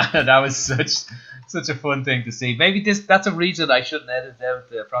 That was such a fun thing to see. Maybe that's a reason I shouldn't edit out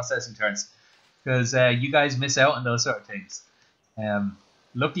the processing turns. Because you guys miss out on those sort of things.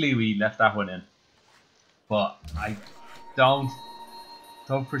 Luckily we left that one in. But I don't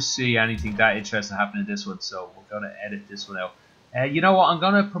foresee anything that interesting happening in this one, so we're going to edit this one out. You know what, I'm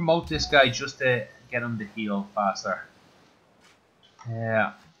going to promote this guy just to get him to heal faster.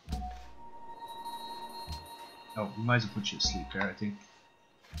 Yeah. Oh, we might as well put you to sleep there, I think.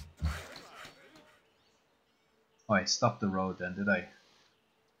 Oh, I stopped the road then, did I?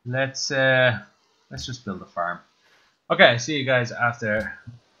 Let's just build a farm. Okay, see you guys after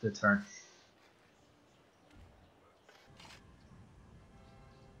the turn.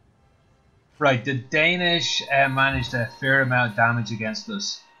 Right, the Danish managed a fair amount of damage against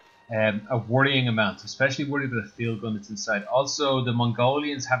us. A worrying amount, especially worried about the field gun that's inside. Also, the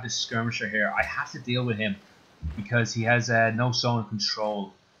Mongolians have this skirmisher here. I have to deal with him because he has no zone of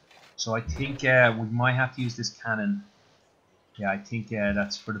control. So I think we might have to use this cannon. Yeah, I think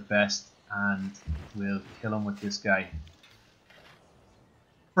that's for the best. And we'll kill him with this guy.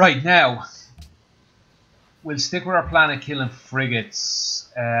 Right, now, we'll stick with our plan of killing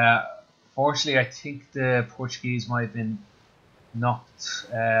frigates. Fortunately, I think the Portuguese might have been knocked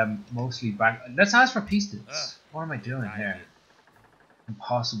mostly back. Let's ask for peace deals. What am I doing here?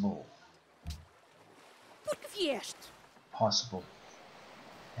 Impossible. Possible.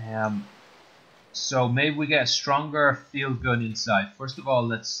 So maybe we get a stronger field gun inside. First of all,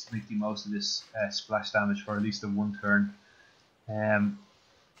 let's make the most of this splash damage for at least a one turn.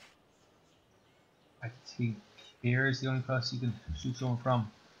 I think here is the only place you can shoot someone from.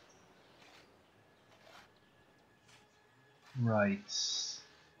 Right.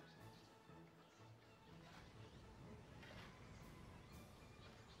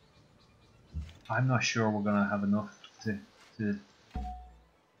 I'm not sure we're gonna have enough to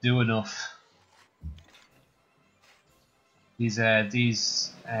do enough. These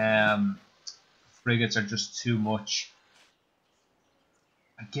frigates are just too much.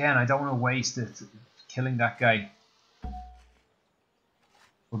 Again, I don't want to waste it killing that guy.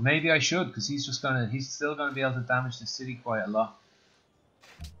 But maybe I should, because he's still gonna be able to damage the city quite a lot.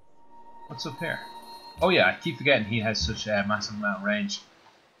 What's up here? Oh yeah, I keep forgetting he has such a massive amount of range.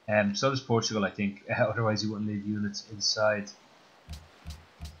 So does Portugal, I think. Otherwise, you wouldn't leave units inside.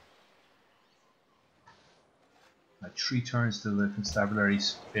 Like 3 turns till the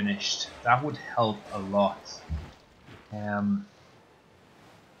constabulary's finished. That would help a lot. I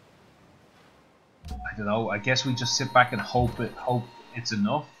don't know. I guess we just sit back and hope it's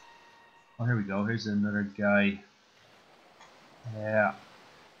enough. Oh, here we go. Here's another guy. Yeah.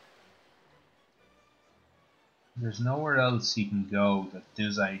 There's nowhere else he can go that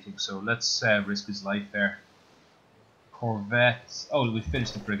does anything. So let's risk his life there. Corvette. Oh, we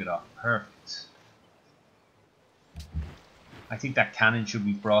finished the frigate off. Perfect. I think that cannon should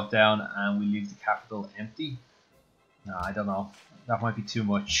be brought down and we leave the capital empty. No, I don't know. That might be too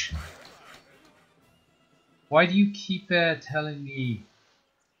much. Why do you keep telling me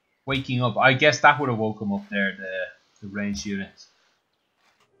waking up? I guess that would have woke him up there, the ranged unit.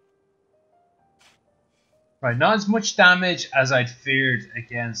 Right, not as much damage as I'd feared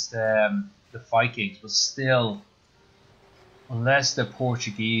against the Vikings, but still, unless the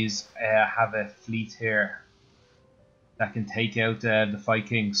Portuguese have a fleet here that can take out the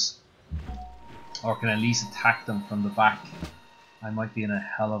Vikings, or can at least attack them from the back, I might be in a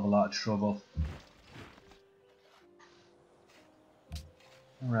hell of a lot of trouble.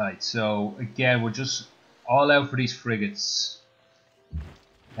 Right, so again, we're just all out for these frigates.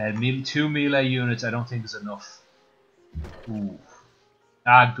 2 melee units, I don't think is enough. Ooh.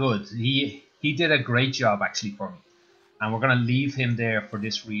 Ah, good. He did a great job actually for me, and we're gonna leave him there for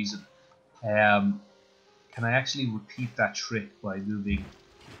this reason. Can I actually repeat that trick by moving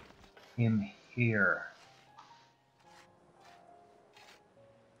him here?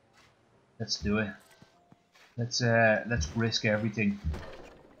 Let's do it. Let's risk everything.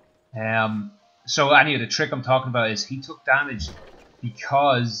 So anyway, the trick I'm talking about is he took damage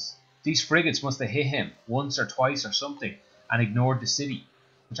because these frigates must have hit him once or twice or something and ignored the city,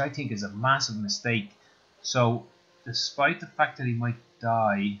 which I think is a massive mistake. So despite the fact that he might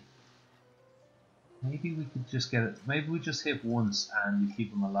die, maybe we could just get it. Maybe we just hit once and we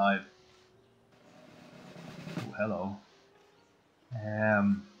keep him alive. Oh, hello.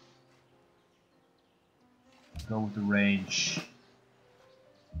 Go with the range.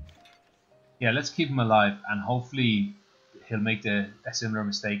 Yeah, let's keep him alive and hopefully he'll make a similar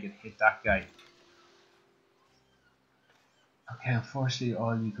mistake and hit that guy. Okay, unfortunately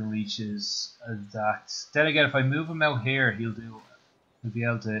all you can reach is that. Then again, if I move him out here, he'll be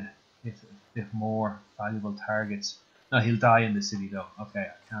able to hit a bit more valuable targets. No, he'll die in the city though. Okay,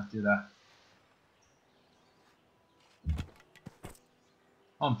 I can't do that.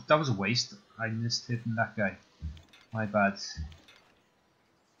 Oh, that was a waste. I missed hitting that guy. My bad.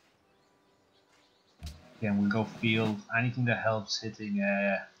 Again, we'll go field. Anything that helps hitting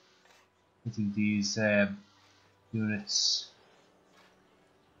these units.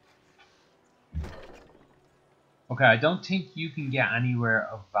 Okay, I don't think you can get anywhere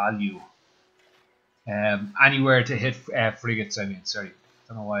of value. Anywhere to hit frigates, I mean, sorry.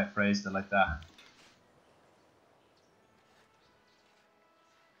 Don't know why I phrased it like that.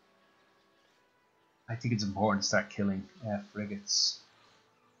 I think it's important to start killing frigates.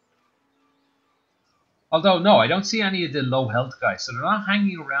 Although, no, I don't see any of the low health guys, so they're not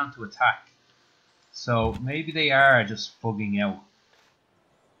hanging around to attack. So maybe they are just bugging out.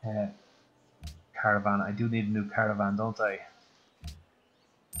 Caravan, I do need a new caravan, don't I?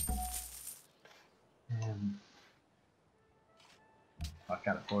 I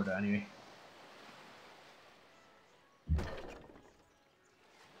can't afford it anyway.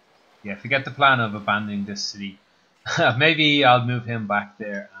 Yeah, forget the plan of abandoning this city. Maybe I'll move him back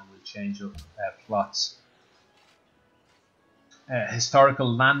there and we'll change up plots.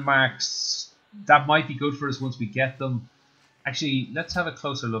 Historical landmarks, that might be good for us once we get them. Actually, let's have a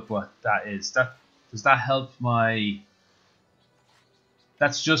closer look what that is. Does that help my...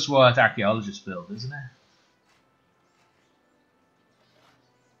 That's just what archaeologists build, isn't it?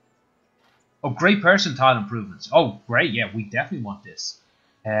 Oh, great percentile improvements. Oh, great. Yeah, we definitely want this.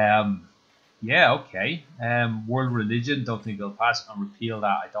 Yeah, okay. World religion, don't think it'll pass. And repeal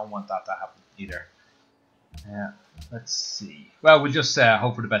that. I don't want that to happen either. Let's see. Well, we'll just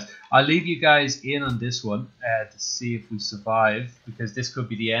hope for the best. I'll leave you guys in on this one to see if we survive, because this could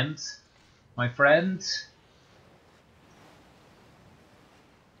be the end, my friend.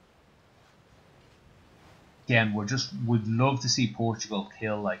 Again, would love to see Portugal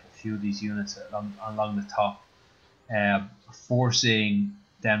kill like a few of these units along the top, forcing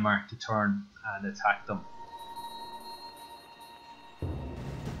Denmark to turn and attack them.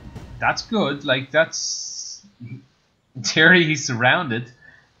 That's good. Like, that's... In theory, he's surrounded.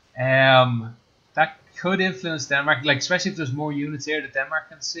 That could influence Denmark, like especially if there's more units here that Denmark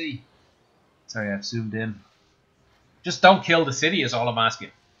can see. Sorry, I've zoomed in. Just don't kill the city is all I'm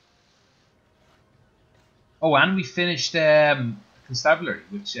asking. Oh, and we finished Constabulary,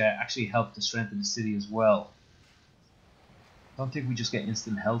 which actually helped to strengthen the city as well. Don't think we just get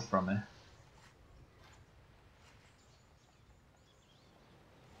instant health from it.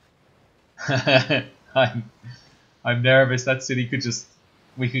 I'm nervous. That city could just...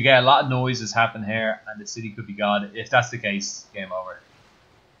 We could get a lot of noises happen here and the city could be gone. If that's the case, game over.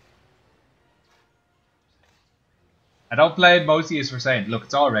 I don't blame most of you for saying, look,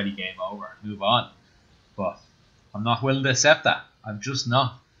 it's already game over. Move on. But I'm not willing to accept that. I'm just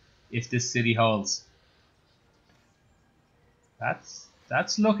not. If this city holds.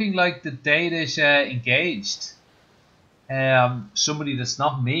 That's looking like the Danish engaged. Somebody that's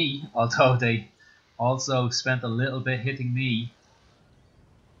not me, although they also spent a little bit hitting me.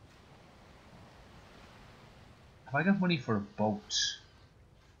 Have I got money for a boat?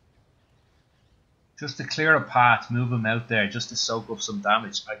 Just to clear a path, move him out there, just to soak up some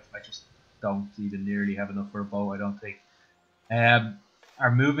damage. I just don't even nearly have enough for a boat, I don't think.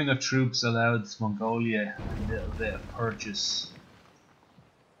 Our moving of troops allowed Mongolia a little bit of purchase.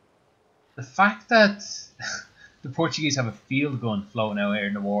 The fact that the Portuguese have a field gun floating out here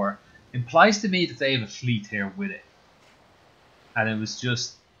in the war implies to me that they have a fleet here with it. And it was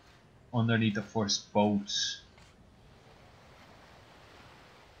just underneath the first boat.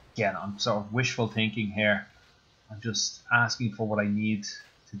 Again, I'm sort of wishful thinking here. I'm just asking for what I need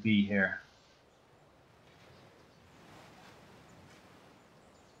to be here.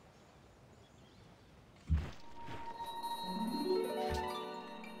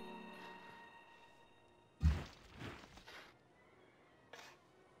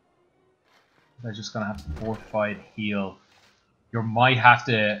 They're just gonna have to fortify and heal. He might have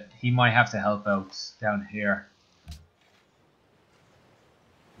to help out down here.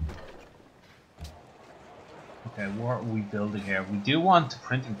 Okay, what are we building here? We do want a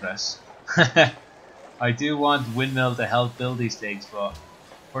printing press. I do want windmill to help build these things, but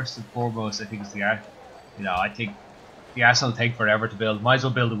first and foremost, I think it's the art. You know, I think the arsenal will take forever to build. Might as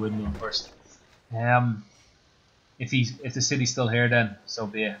well build a windmill first. If the city's still here, then so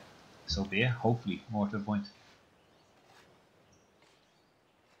be it. So be it. Hopefully, more to the point.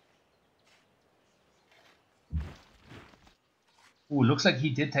 Ooh, looks like he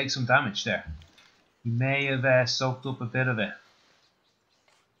did take some damage there. He may have soaked up a bit of it.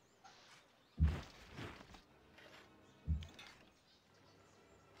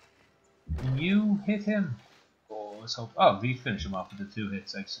 Can you hit him? Oh, let's hope. Oh, we finish him off with the 2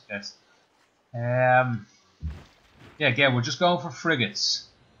 hits, I guess. Yeah, again, we're just going for frigates.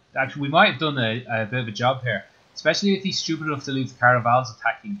 Actually, we might have done a bit of a job here, especially if he's stupid enough to leave the caravels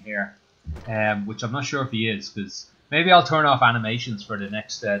attacking here, which I'm not sure if he is, because maybe I'll turn off animations for the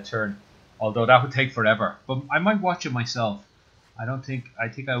next turn. Although that would take forever. But I might watch it myself. I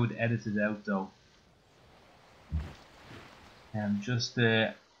think I would edit it out though. Just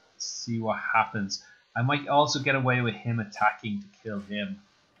to see what happens. I might also get away with him attacking to kill him.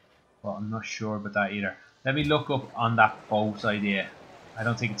 But I'm not sure about that either. Let me look up on that boat idea. I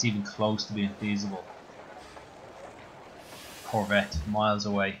don't think it's even close to being feasible. Corvette, miles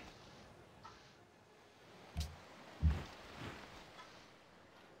away.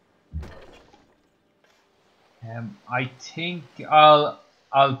 I think I'll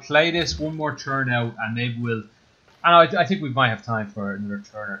play this one more turn out, and maybe we'll. And I think we might have time for another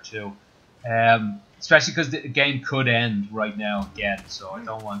turn or two, especially because the game could end right now again. So I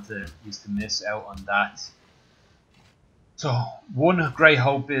don't want to miss out on that. So one great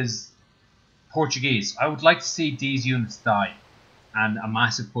hope is Portuguese. I would like to see these units die, and a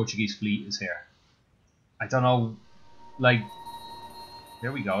massive Portuguese fleet is here. I don't know, like.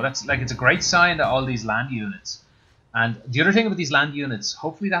 There we go. That's like, it's a great sign that all these land units. And the other thing about these land units,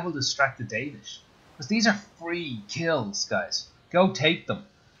 hopefully that will distract the Danish. Because these are free kills, guys. Go take them.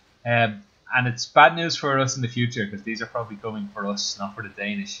 And it's bad news for us in the future, because these are probably coming for us, not for the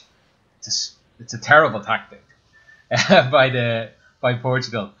Danish. It's a terrible tactic by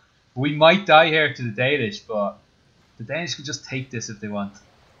Portugal. We might die here to the Danish, but the Danish can just take this if they want.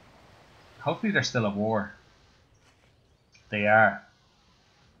 Hopefully they're still at war. They are.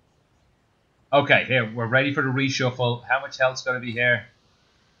 Okay, here, we're ready for the reshuffle. How much health's going to be here?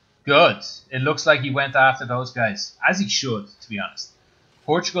 Good. It looks like he went after those guys. As he should, to be honest.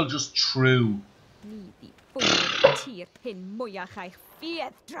 Portugal just threw.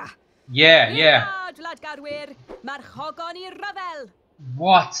 Yeah.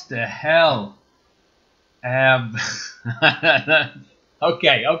 What the hell?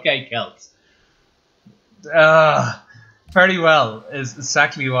 Okay, Celts. Very well is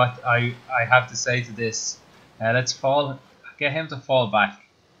exactly what I have to say to this. Let's get him to fall back.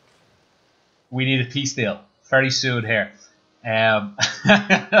 We need a peace deal very soon here.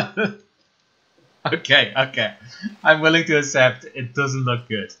 Okay. I'm willing to accept it doesn't look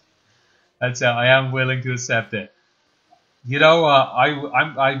good. That's I am willing to accept it. You know,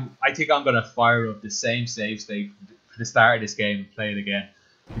 I think I'm gonna fire up the same save state for the start of this game and play it again,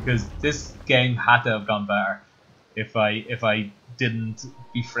 because this game had to have gone better if I didn't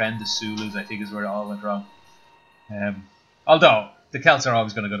befriend the Zulus. I think is where it all went wrong. Although the Celts are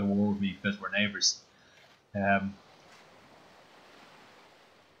always going to go to war with me because we're neighbours.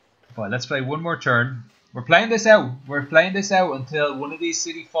 But let's play one more turn. We're playing this out. We're playing this out until one of these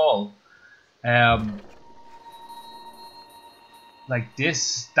cities fall. Like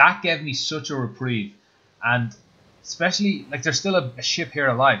this, that gave me such a reprieve, and especially like there's still a ship here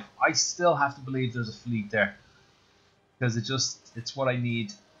alive. I still have to believe there's a fleet there, because it's what I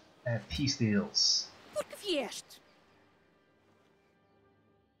need. Peace deals.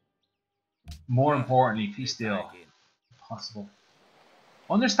 More importantly, peace deal. Impossible.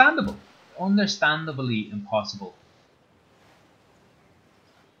 Understandable. Understandably impossible.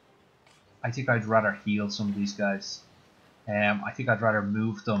 I think I'd rather heal some of these guys. I think I'd rather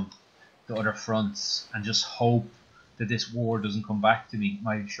move them to other fronts and just hope that this war doesn't come back to me.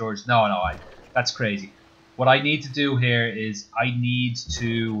 My shores. No, that's crazy. What I need to do here is I need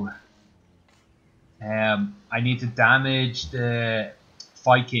to damage the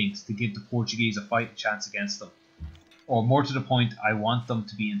Vikings to give the Portuguese a fighting chance against them. Or more to the point, I want them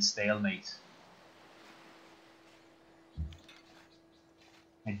to be in stalemate.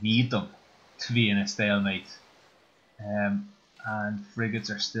 I need them to be in a stalemate. And frigates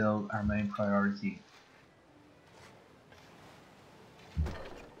are still our main priority.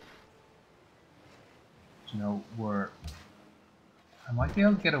 You know, I might be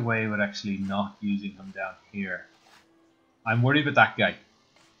able to get away with actually not using them down here. I'm worried about that guy,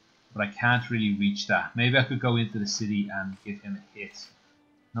 but I can't really reach that. Maybe I could go into the city and give him a hit.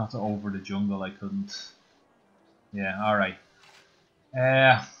 Not over the jungle, I couldn't. Yeah, alright.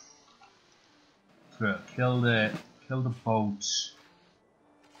 Kill the boat.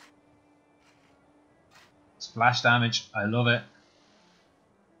 Splash damage, I love it.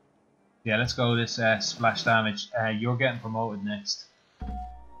 Yeah, let's go this splash damage. You're getting promoted next.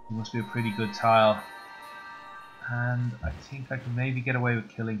 You must be a pretty good tile. And I think I can maybe get away with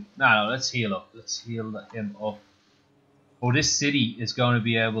killing. No, let's heal up. Let's heal him up. Oh, this city is going to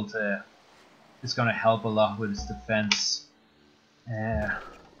be able to. It's going to help a lot with its defense. He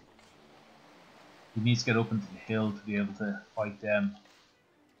needs to get up into the hill to be able to fight them.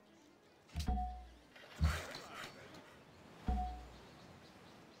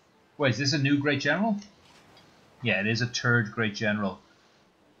 Wait, is this a new Great General? Yeah, it is a third Great General.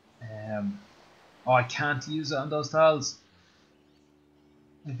 Oh, I can't use it on those tiles.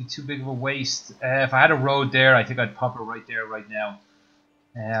 It'd be too big of a waste. If I had a road there, I think I'd pop it right there, right now.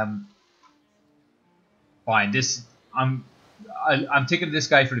 Fine. I'm taking this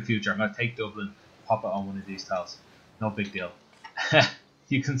guy for the future. I'm gonna take Dublin, pop it on one of these tiles. No big deal.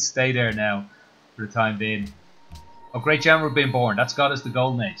 You can stay there now for the time being. Oh, Great General being born. That's got us the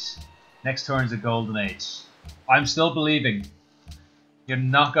Golden Age. Next turn is the Golden Age. I'm still believing. You're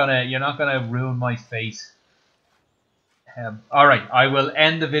not gonna ruin my fate. Alright, I will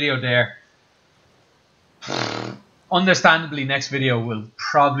end the video there. Understandably, next video will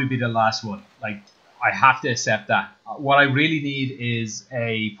probably be the last one. Like, I have to accept that. What I really need is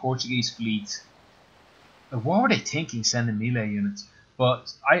a Portuguese fleet. What were they thinking sending melee units?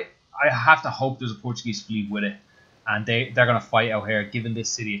 But I have to hope there's a Portuguese fleet with it. And they're going to fight out here, giving this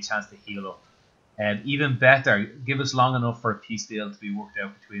city a chance to heal up. And even better, give us long enough for a peace deal to be worked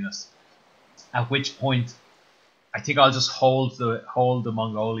out between us. At which point, I think I'll just hold the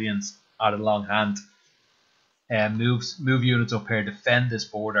Mongolians out of the long hand. And move units up here, defend this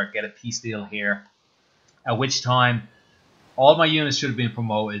border, get a peace deal here. At which time, all my units should have been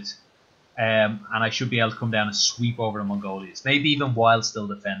promoted. And I should be able to come down and sweep over the Mongolians. Maybe even while still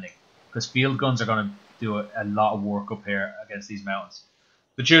defending. Because field guns are going to do a lot of work up here against these mountains.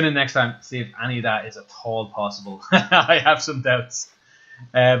 So tune in next time to see if any of that is at all possible. I have some doubts.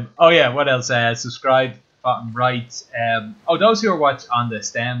 Oh yeah, what else? Subscribe, bottom right. Those who are watching on the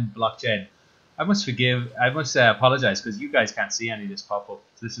STEM blockchain, I must apologize because you guys can't see any of this pop up.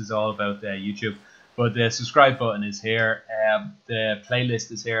 This is all about YouTube. But the subscribe button is here. The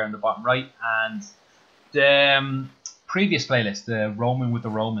playlist is here on the bottom right, and the previous playlist, the Roman with the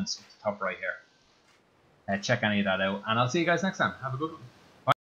Romans, at the top right here. Check any of that out, and I'll see you guys next time. Have a good one.